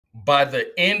By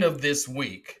the end of this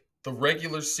week, the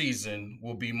regular season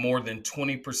will be more than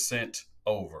 20%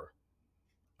 over.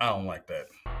 I don't like that.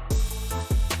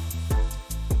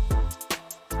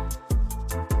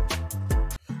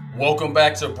 Welcome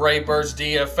back to Brave Birds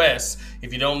DFS.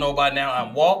 If you don't know by now,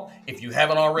 I'm Walt. If you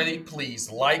haven't already, please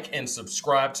like and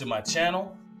subscribe to my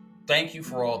channel. Thank you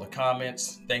for all the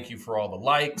comments. Thank you for all the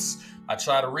likes. I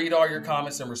try to read all your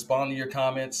comments and respond to your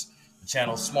comments. The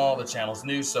channel's small, the channel's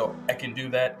new, so I can do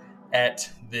that at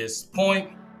this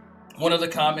point. One of the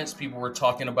comments, people were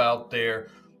talking about their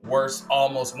worst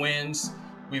almost wins.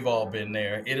 We've all been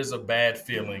there. It is a bad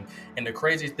feeling. And the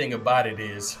crazy thing about it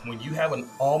is when you have an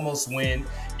almost win,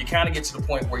 you kind of get to the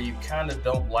point where you kind of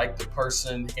don't like the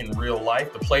person in real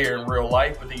life, the player in real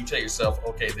life, but then you tell yourself,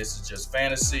 okay, this is just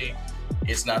fantasy.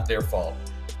 It's not their fault.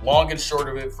 Long and short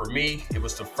of it, for me, it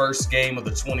was the first game of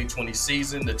the 2020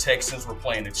 season. The Texans were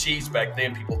playing the Chiefs. Back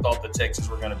then, people thought the Texans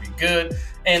were going to be good,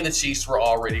 and the Chiefs were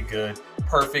already good.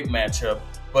 Perfect matchup.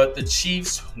 But the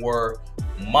Chiefs were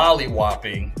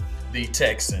mollywhopping the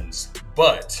Texans.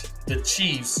 But the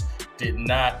Chiefs did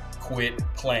not quit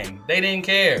playing. They didn't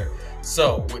care.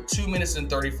 So, with 2 minutes and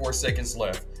 34 seconds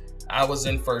left, I was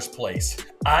in first place.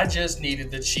 I just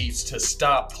needed the Chiefs to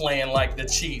stop playing like the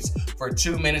Chiefs for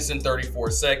 2 minutes and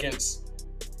 34 seconds.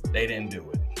 They didn't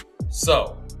do it.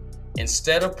 So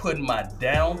instead of putting my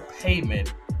down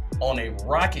payment on a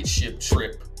rocket ship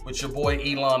trip with your boy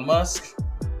Elon Musk,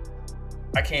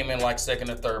 I came in like second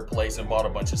or third place and bought a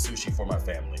bunch of sushi for my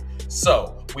family.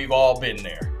 So we've all been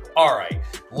there. All right,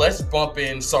 let's jump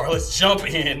in to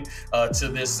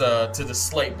the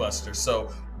Slate Buster.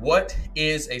 So what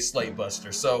is a Slate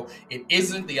Buster? So it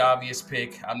isn't the obvious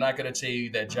pick. I'm not going to tell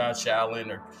you that Josh Allen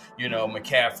or,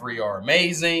 McCaffrey are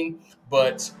amazing,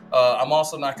 but I'm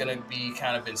also not going to be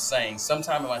kind of insane.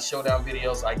 Sometime in my showdown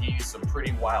videos, I give you some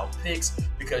pretty wild picks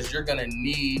because you're going to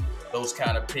need those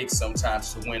kind of picks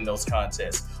sometimes to win those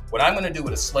contests. What I'm going to do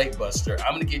with a Slate Buster,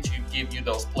 I'm going to give you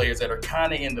those players that are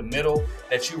kind of in the middle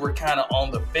that you were kind of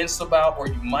on the fence about or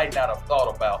you might not have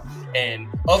thought about and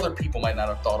other people might not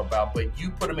have thought about, but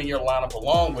you put them in your lineup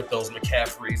along with those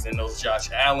McCaffreys and those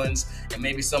Josh Allens and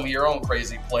maybe some of your own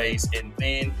crazy plays, and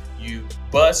then you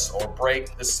bust or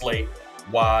break the slate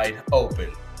wide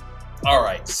open. All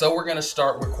right, so we're going to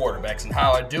start with quarterbacks, and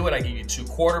how I do it, I give you 2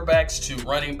 quarterbacks, 2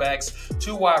 running backs,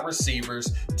 2 wide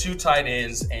receivers, 2 tight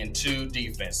ends, and 2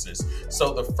 defenses.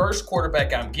 So the first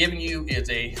quarterback I'm giving you is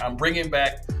I'm bringing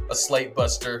back a Slate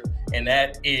Buster, and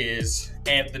that is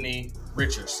Anthony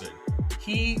Richardson.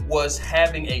 He was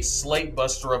having a Slate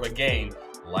Buster of a game,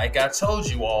 like I told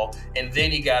you all, and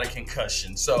then he got a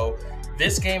concussion. So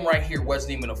this game right here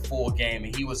wasn't even a full game,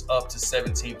 and he was up to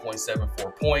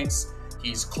 17.74 points.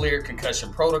 He's cleared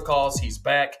concussion protocols. He's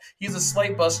back. He's a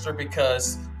Slate Buster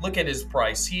because look at his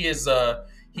price. He's at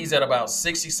about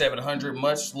 6,700,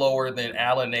 much lower than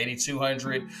Allen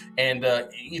 8,200. And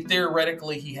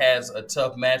theoretically, he has a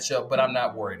tough matchup, but I'm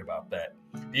not worried about that.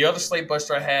 The other Slate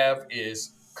Buster I have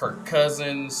is Kirk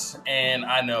Cousins. And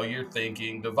I know you're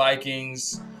thinking the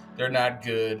Vikings, they're not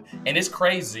good. And it's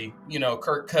crazy.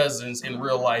 Kirk Cousins in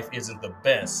real life isn't the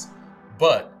best,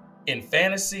 but in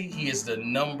fantasy, he is the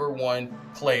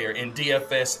 #1 player in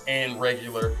DFS and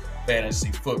regular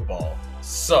fantasy football.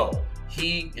 So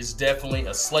he is definitely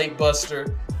a Slate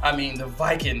Buster. I mean, the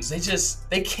Vikings,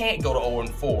 they can't go to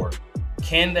 0-4.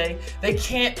 Can they? They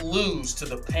can't lose to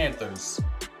the Panthers.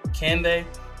 Can they?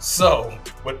 So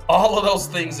with all of those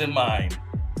things in mind,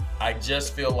 I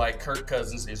just feel like Kirk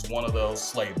Cousins is one of those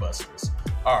Slate Busters.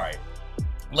 All right,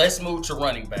 let's move to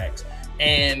running backs.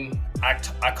 And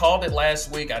I called it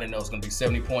last week. I didn't know it was going to be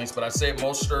 70 points, but I said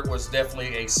Mostert was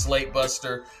definitely a Slate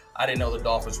Buster. I didn't know the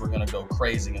Dolphins were going to go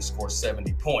crazy and score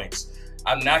 70 points.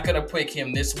 I'm not going to pick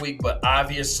him this week, but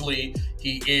obviously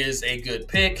he is a good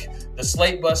pick. The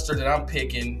Slate Buster that I'm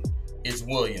picking is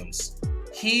Williams.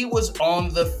 He was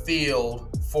on the field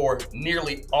for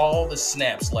nearly all the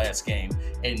snaps last game,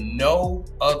 and no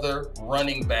other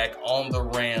running back on the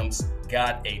Rams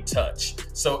got a touch.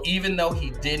 So even though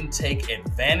he didn't take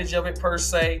advantage of it per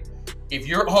se, if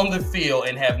you're on the field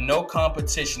and have no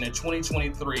competition in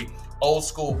 2023 old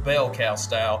school bell cow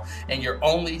style and you're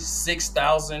only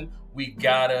 6,000, we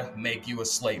gotta make you a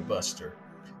Slate Buster.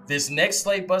 This next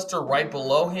Slate Buster right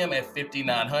below him at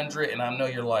 5,900, and I know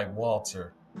you're like,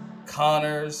 Walter,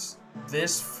 Connors,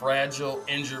 this fragile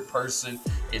injured person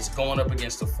is going up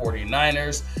against the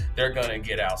 49ers. They're going to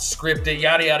get out scripted,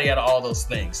 yada, yada, yada, all those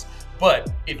things.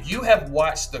 But if you have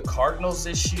watched the Cardinals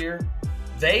this year,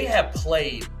 they have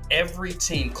played every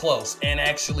team close and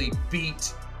actually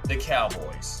beat the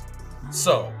Cowboys.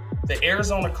 So the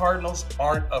Arizona Cardinals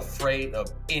aren't afraid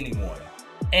of anyone.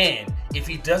 And if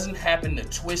he doesn't happen to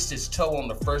twist his toe on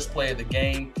the first play of the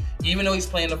game, even though he's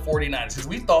playing the 49ers, because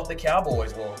we thought the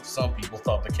Cowboys, well, some people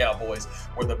thought the Cowboys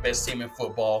were the best team in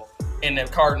football, and the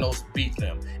Cardinals beat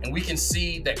them. And we can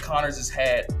see that Connors has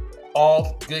had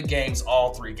all good games,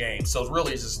 all 3 games. So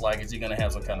really it's just like, is he going to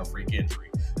have some kind of freak injury?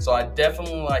 So I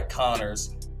definitely like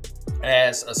Connors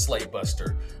as a slate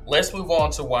buster. Let's move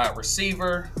on to wide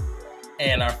receiver.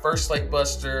 And our first slate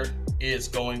buster is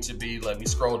going to be, let me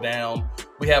scroll down.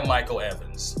 We have Michael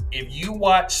Evans. If you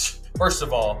watch, first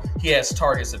of all, he has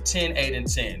targets of 10, 8, and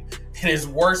 10. And his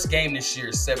worst game this year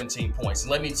is 17 points.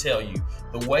 Let me tell you,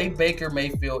 the way Baker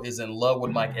Mayfield is in love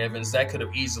with Mike Evans, that could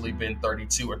have easily been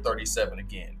 32 or 37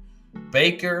 again.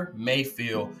 Baker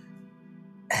Mayfield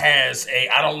has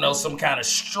some kind of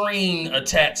string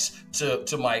attached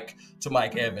to Mike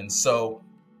Evans. So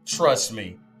trust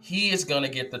me, he is going to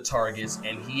get the targets,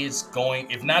 and he is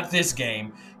going, if not this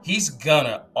game, he's going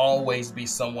to always be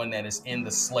someone that is in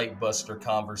the slate buster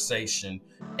conversation,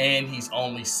 and he's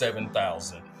only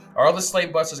 7,000. Our other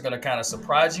slate busters are going to kind of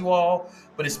surprise you all,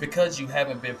 but it's because you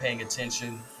haven't been paying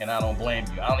attention, and I don't blame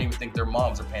you. I don't even think their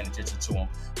moms are paying attention to him,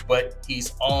 but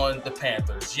he's on the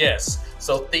Panthers. Yes,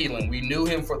 so Thielen, we knew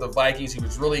him for the Vikings. He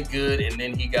was really good, and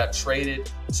then he got traded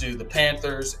to the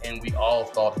Panthers, and we all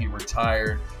thought he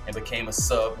retired and became a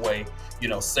Subway,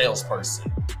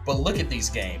 salesperson. But look at these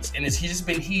games, and he's just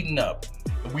been heating up.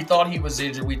 We thought he was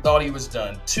injured. We thought he was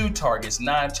done. 2 targets,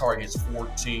 9 targets,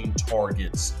 14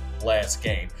 targets last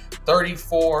game.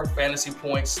 34 fantasy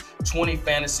points, 20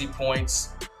 fantasy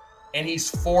points, and he's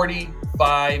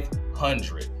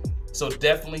 4,500. So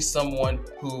definitely someone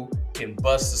who can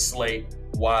bust the slate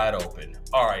wide open.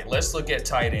 All right, let's look at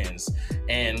tight ends.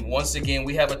 And once again,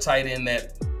 we have a tight end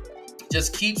that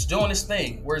just keeps doing his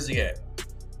thing. Where's he at?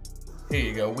 Here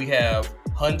you go. We have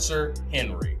Hunter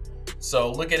Henry.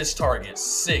 So look at his targets,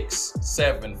 6,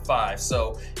 7, 5.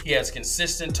 So he has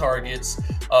consistent targets.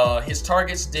 His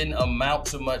targets didn't amount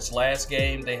to much last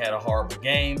game. They had a horrible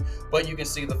game. But you can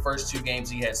see the first 2 games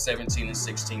he had 17 and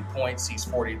 16 points. He's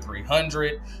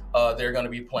 4,300. They're going to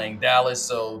be playing Dallas.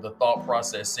 So the thought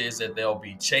process is that they'll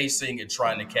be chasing and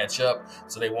trying to catch up.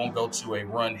 So they won't go to a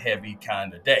run-heavy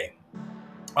kind of day.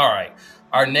 All right.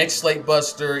 Our next slate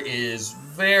buster is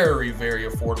very, very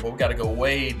affordable. We got to go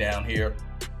way down here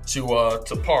to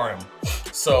par him.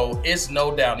 So it's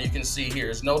no doubt, you can see here,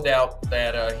 it's no doubt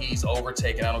that he's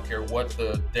overtaken. I don't care what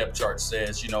the depth chart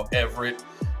says. Everett,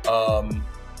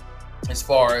 as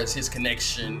far as his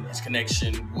connection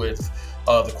with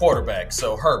the quarterback.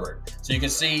 So Herbert. So you can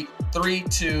see 3,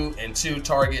 2, and 2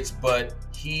 targets, but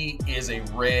he is a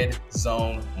red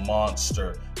zone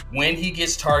monster. When he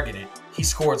gets targeted, he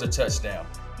scores a touchdown.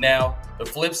 Now, the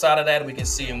flip side of that we can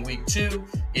see in week 2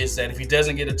 is that if he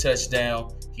doesn't get a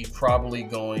touchdown, he's probably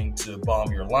going to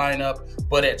bomb your lineup.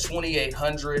 But at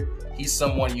 2,800, he's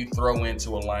someone you throw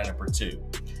into a lineup or 2.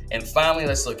 And finally,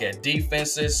 let's look at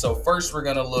defenses. So first, we're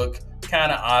going to look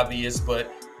kind of obvious,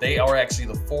 but they are actually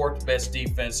the 4th best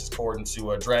defense according to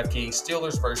DraftKings.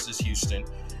 Steelers versus Houston.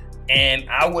 And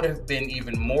I would have been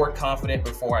even more confident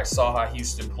before I saw how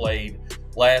Houston played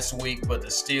last week. But the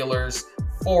Steelers,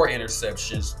 4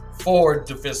 interceptions, 4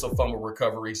 defensive fumble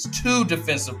recoveries, 2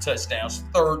 defensive touchdowns,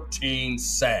 13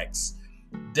 sacks.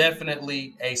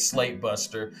 Definitely a slate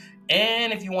buster.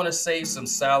 And if you want to save some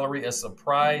salary, a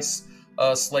surprise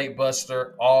slate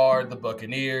buster are the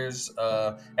Buccaneers.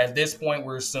 At this point,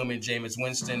 we're assuming Jameis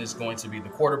Winston is going to be the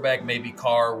quarterback. Maybe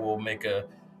Carr will make a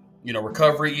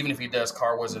recovery. Even if he does,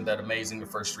 Carr wasn't that amazing the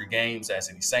first 3 games as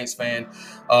any Saints fan.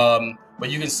 But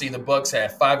you can see the Bucs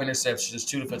had 5 interceptions,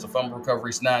 2 defensive fumble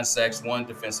recoveries, 9 sacks, 1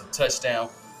 defensive touchdown.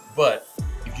 But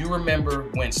if you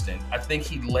remember Winston, I think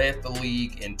he led the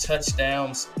league in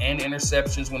touchdowns and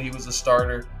interceptions when he was a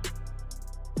starter.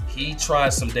 He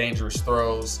tries some dangerous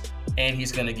throws, and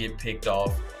he's going to get picked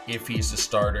off if he's the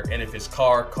starter. And if it's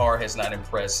Carr has not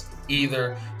impressed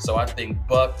either. So I think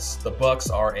the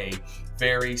Bucs are a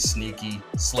very sneaky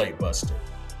slate buster.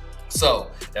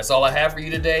 So that's all I have for you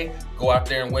today. Go out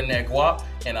there and win that guap,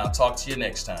 and I'll talk to you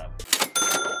next time.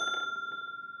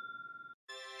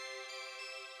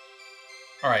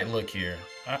 All right, look here.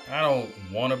 I don't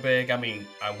want to beg. I mean,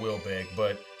 I will beg,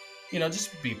 but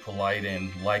just be polite and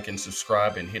like and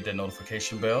subscribe and hit that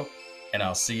notification bell, and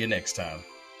I'll see you next time.